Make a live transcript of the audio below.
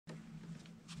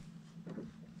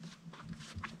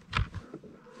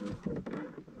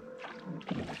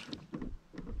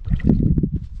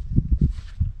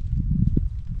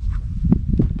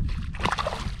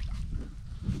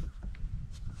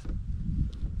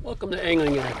Welcome to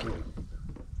Angling Acumen.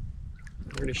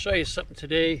 We're going to show you something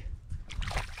today.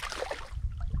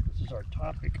 This is our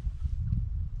topic.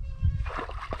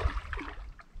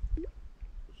 As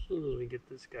soon as we get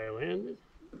this guy landed.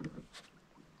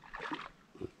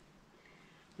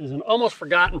 There's an almost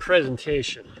forgotten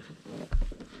presentation.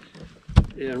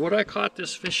 And what I caught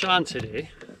this fish on today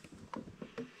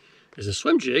is a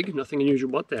swim jig, nothing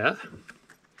unusual about that,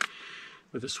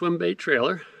 with a swim bait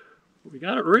trailer. We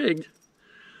got it rigged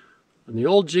on the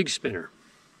old jig spinner,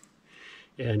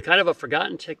 and kind of a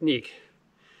forgotten technique.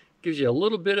 Gives you a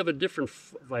little bit of a different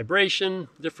vibration,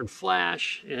 different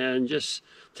flash, and just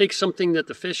takes something that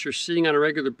the fish are seeing on a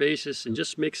regular basis and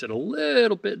just makes it a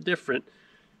little bit different,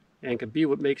 and can be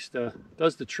what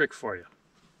does the trick for you.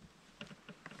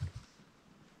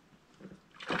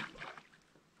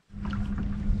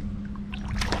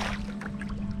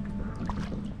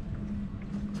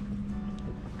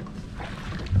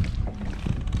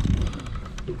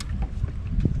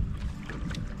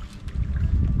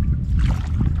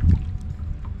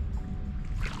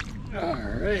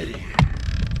 Alrighty,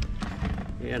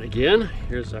 and again,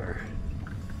 here's our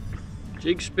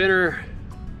jig spinner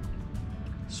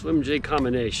swim jig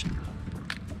combination.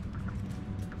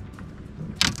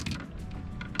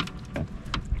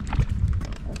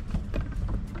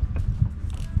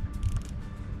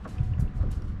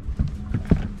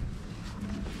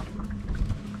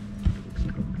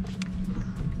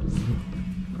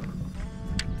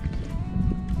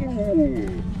 Ooh.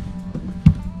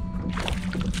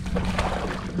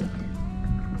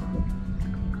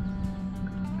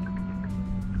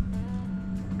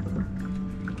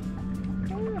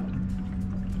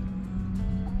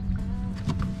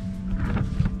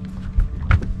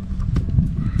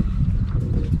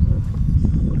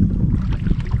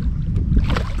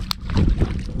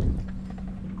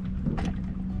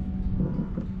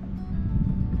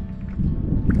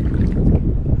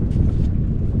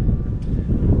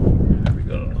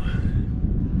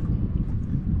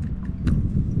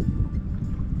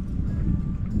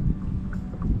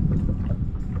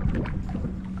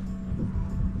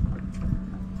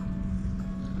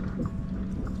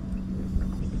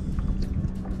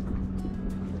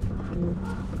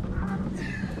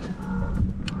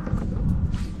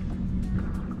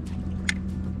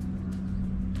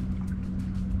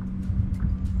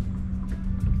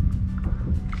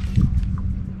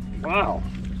 Wow,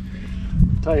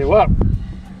 tell you what,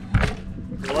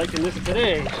 if you're liking this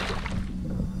today,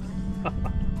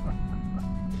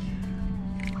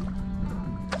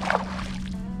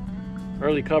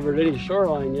 hardly covered any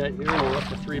shoreline yet here, and we're up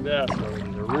to 3 bass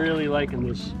already. They're really liking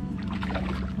this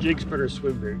jig spinner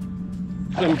swim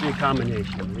jig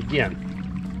combination. And again,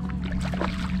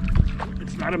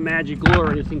 it's not a magic lure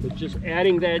or anything, but just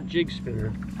adding that jig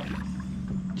spinner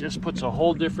just puts a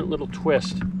whole different little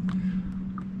twist.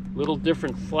 Little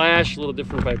different flash, a little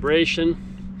different vibration,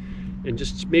 and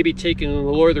just maybe taking a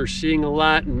lure they're seeing a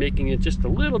lot and making it just a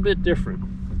little bit different.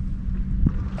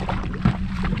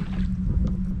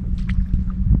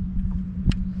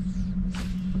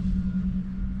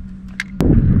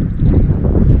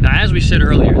 Now, as we said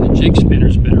earlier, the jig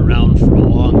spinner's been around for a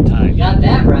long time. You got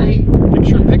that right.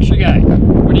 Picture guy.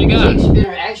 What do you got? The jig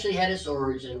spinner actually had its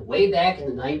origin way back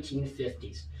in the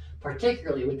 1950s,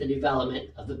 particularly with the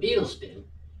development of the beetle spin,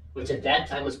 which at that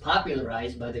time was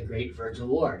popularized by the great Virgil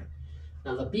Ward.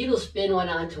 Now, the beetle spin went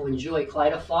on to enjoy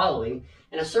quite a following,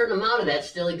 and a certain amount of that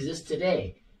still exists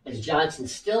today, as Johnson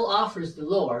still offers the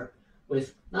lure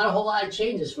with not a whole lot of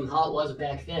changes from how it was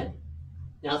back then.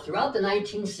 Now, throughout the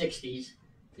 1960s,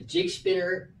 the jig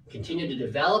spinner continued to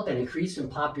develop and increase in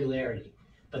popularity,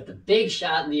 but the big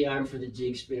shot in the arm for the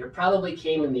jig spinner probably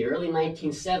came in the early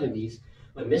 1970s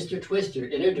when Mr. Twister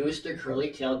introduced their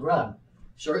curly tail grub.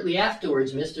 Shortly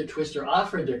afterwards, Mr. Twister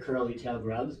offered their curly tail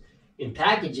grubs in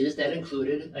packages that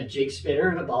included a jig spinner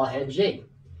and a ball head jig.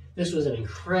 This was an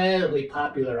incredibly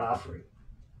popular offering.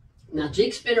 Now,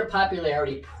 jig spinner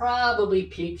popularity probably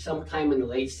peaked sometime in the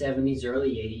late 70s,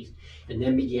 early 80s, and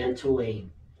then began to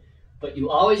wane. But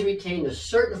you always retained a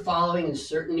certain following in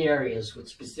certain areas with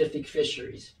specific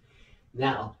fisheries.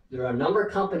 Now, there are a number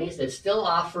of companies that still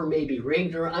offer maybe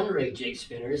rigged or unrigged jig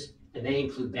spinners, and they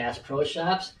include Bass Pro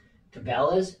Shops,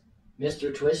 Cabela's,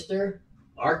 Mr. Twister,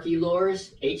 Arky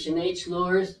Lures, H&H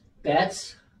Lures,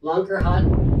 Betts, Lunker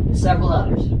Hunt, and several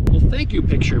others. Well, thank you,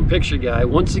 picture guy,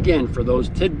 once again for those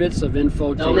tidbits of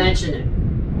info. Don't mention it.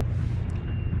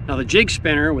 Now, the jig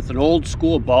spinner with an old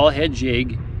school ball head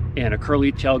jig and a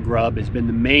curly tail grub has been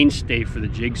the mainstay for the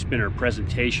jig spinner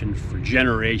presentation for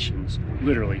generations,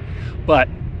 literally. But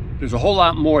there's a whole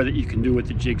lot more that you can do with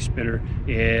the jig spinner,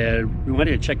 and we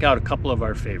wanted to check out a couple of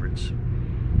our favorites.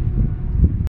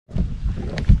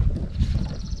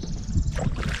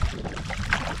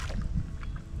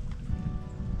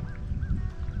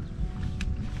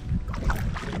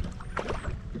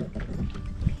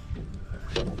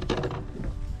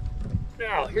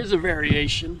 Now, here's a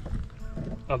variation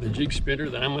of the jig spinner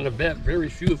that I'm going to bet very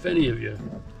few, if any of you,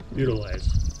 utilize.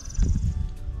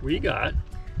 We got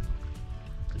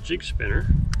a jig spinner,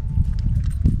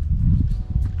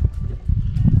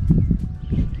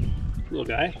 little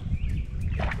guy,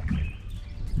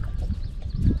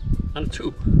 on a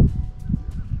tube.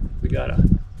 We got a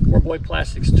 4-boy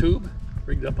plastics tube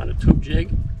rigged up on a tube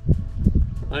jig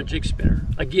on a jig spinner.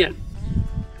 Again,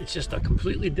 it's just a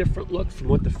completely different look from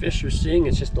what the fish are seeing.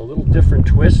 It's just a little different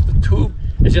twist. The tube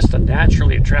is just a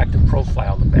naturally attractive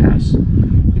profile to bass.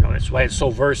 You know, that's why it's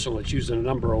so versatile. It's used in a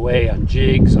number of ways on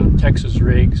jigs, on Texas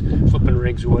rigs, flipping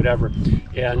rigs, or whatever.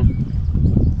 And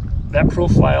that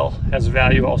profile has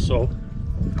value also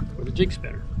with a jig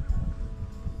spinner.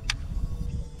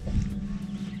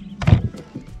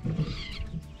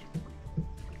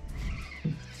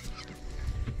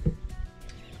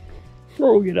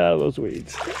 Oh, get out of those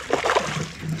weeds.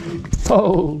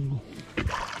 Oh.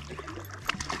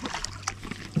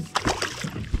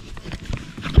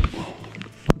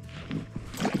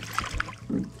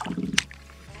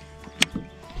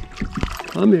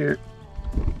 Come here.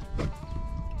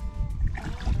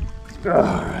 All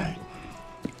right.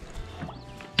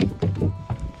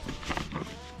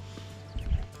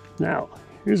 Now,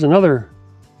 here's another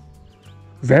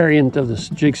variant of this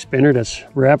jig spinner that's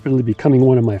rapidly becoming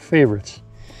one of my favorites.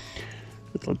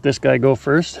 Let's let this guy go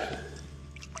first.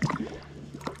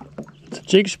 It's a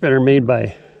jig spinner made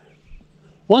by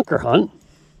Lunker Hunt.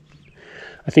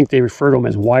 I think they refer to them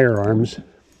as wire arms.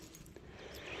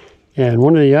 And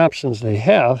one of the options they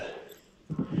have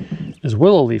is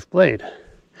willow leaf blade.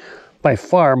 By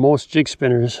far, most jig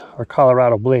spinners are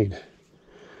Colorado blade.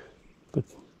 But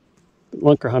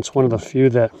Lunker Hunt's one of the few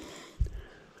that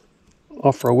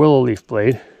offer a willow leaf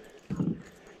blade. And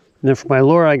then for my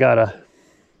lure, I got a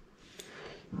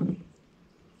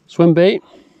swim bait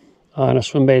on a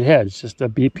swim bait head. It's just a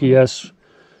BPS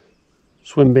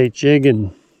swim bait jig,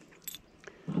 and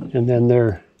then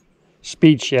their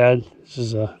speed shad. This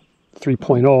is a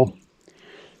 3.0,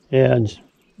 and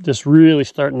just really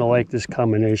starting to like this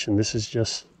combination. This is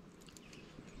just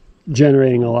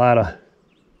generating a lot of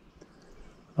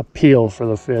appeal for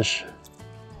the fish.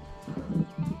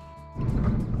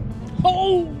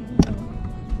 Oh!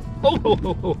 Oh, ho,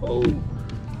 ho, ho, ho.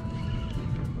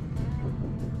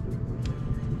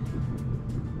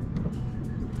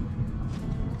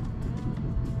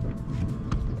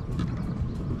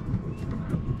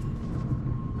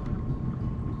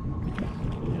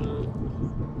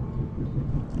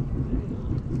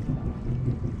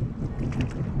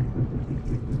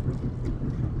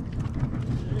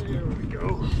 There we go.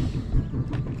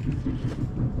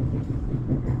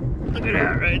 Look at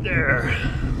that right there.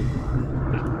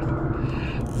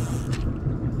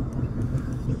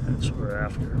 That's what we're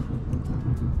after.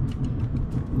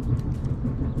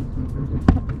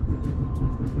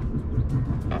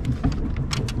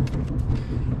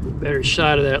 Better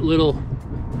shot of that little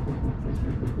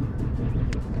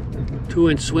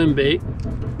 2-inch swim bait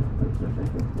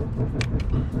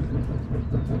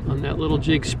on that little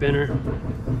jig spinner.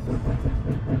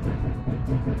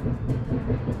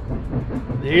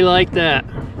 They like that.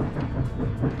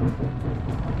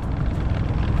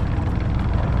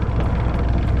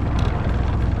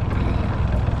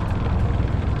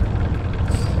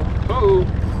 Oh,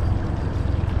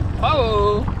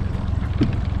 oh!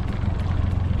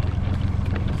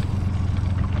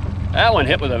 That one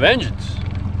hit with a vengeance.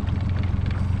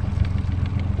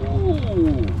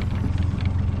 Ooh.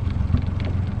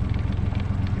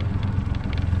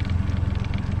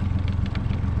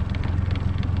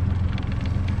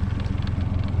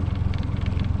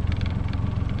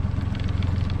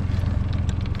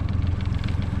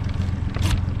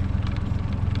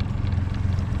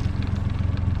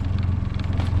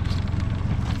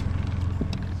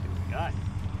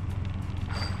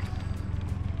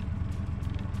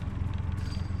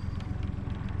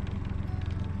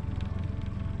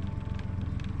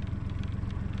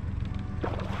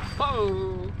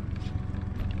 Oh.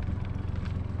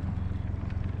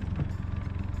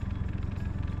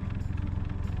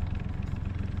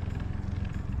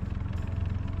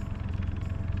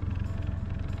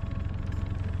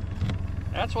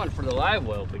 That's one for the live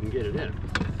well if we can get it in.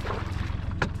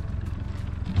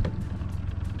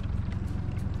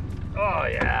 Oh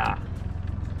yeah.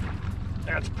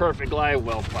 That's perfect live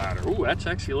well platter. Ooh, that's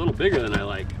actually a little bigger than I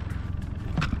like.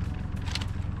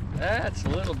 That's a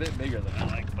little bit bigger than I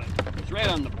like, but it's right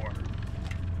on the border.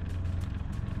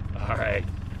 All right,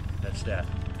 that's that.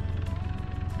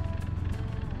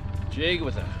 Jig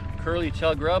with a curly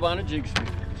tail grub on a jig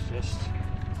spinner. It's just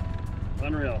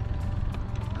unreal.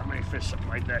 Come many fish something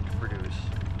like that can produce.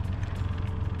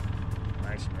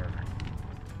 Nice bird.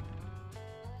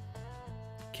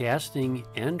 Casting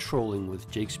and trolling with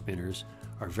jig spinners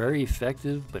are very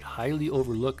effective but highly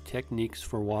overlooked techniques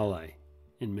for walleye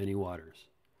in many waters.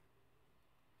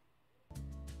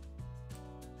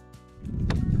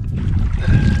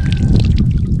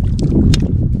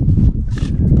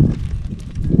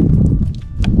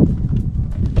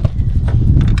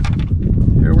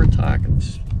 Here we're talking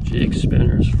jig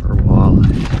spinners for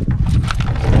walleye.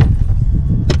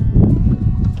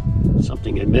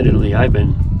 Something admittedly I've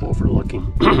been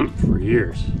overlooking for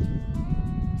years.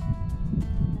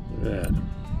 Look at that.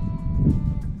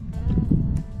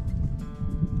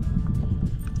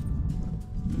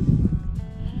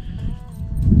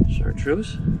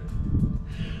 Chartreuse,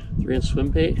 3-inch swim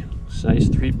bait, size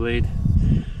 3 blade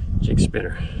jig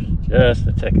spinner. Just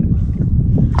a ticket.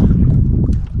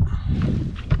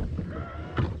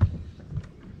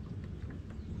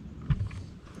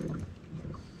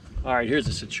 All right, here's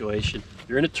the situation.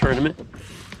 You're in a tournament,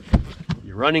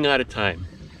 you're running out of time.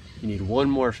 You need one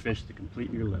more fish to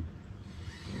complete your limit.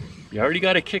 You already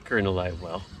got a kicker in a live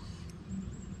well.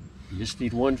 You just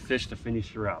need one fish to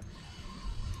finish your route.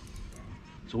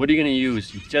 So what are you going to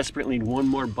use? You desperately need one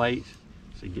more bite,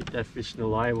 so you get that fish in the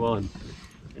live well and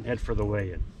head for the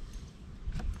weigh-in.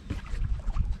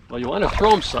 Well, you want to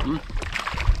throw them something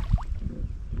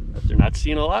that they're not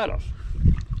seeing a lot of.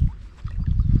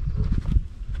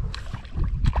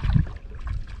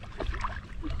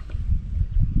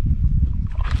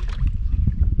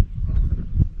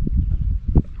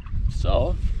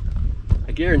 So,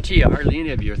 I guarantee you hardly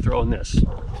any of you are throwing this.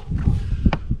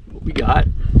 What we got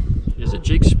is a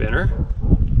jig spinner.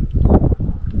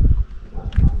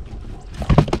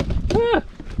 Ah,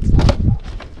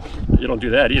 you don't do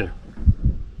that either.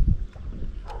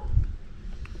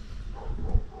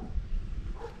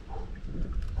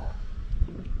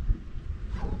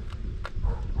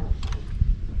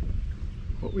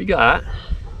 What we got,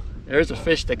 there's a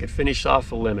fish that could finish off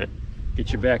the limit,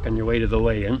 get you back on your way to the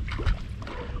weigh-in.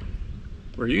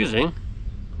 We're using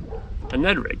a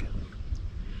Ned rig.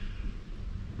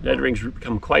 Ned rigs have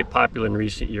become quite popular in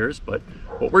recent years, but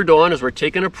what we're doing is we're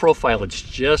taking a profile. It's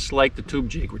just like the tube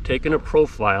jig. We're taking a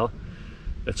profile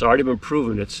that's already been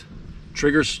proven. It's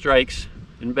trigger strikes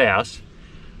in bass,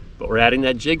 but we're adding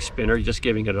that jig spinner, just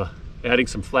giving it adding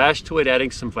some flash to it,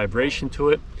 adding some vibration to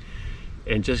it,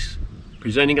 and just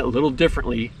presenting it a little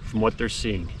differently from what they're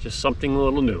seeing. Just something a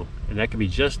little new, and that can be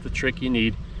just the trick you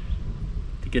need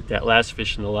to get that last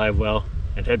fish in the live well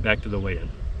and head back to the weigh-in.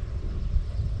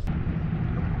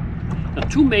 Now,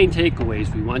 two main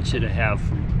takeaways we want you to have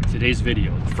from today's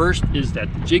video. The first is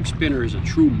that the jig spinner is a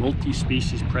true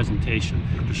multi-species presentation.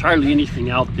 There's hardly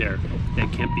anything out there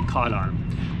that can't be caught on.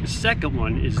 The second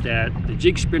one is that the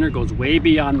jig spinner goes way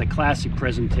beyond the classic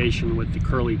presentation with the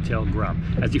curly tail grub.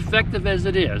 As effective as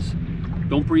it is,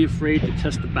 don't be afraid to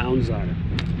test the bounds on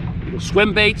it. You know,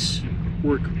 swim baits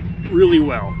work really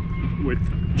well with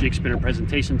jig spinner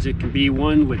presentations. It can be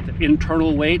one with the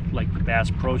internal weight, like the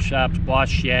Bass Pro Shops Boss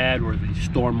Shad or the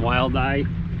Storm Wildeye.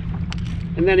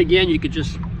 And then again, you could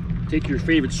just take your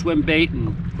favorite swim bait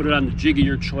and put it on the jig of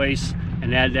your choice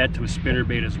and add that to a spinner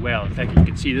bait as well. In fact, you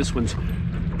can see this one's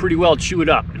pretty well chewed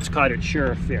up. It's caught its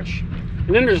share of fish.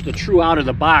 And then there's the true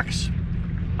out-of-the-box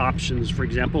options. For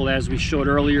example, as we showed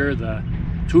earlier, the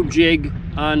tube jig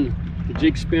on the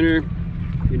jig spinner,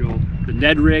 you know, the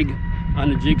Ned rig on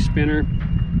the jig spinner,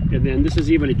 and then this is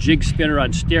even a jig spinner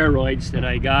on steroids that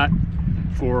I got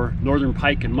for northern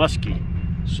pike and muskie.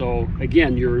 So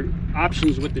again, your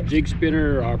options with the jig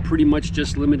spinner are pretty much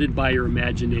just limited by your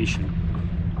imagination.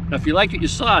 Now, if you liked what you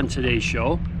saw on today's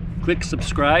show, click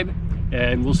subscribe,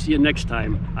 and we'll see you next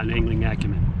time on Angling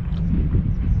Acumen.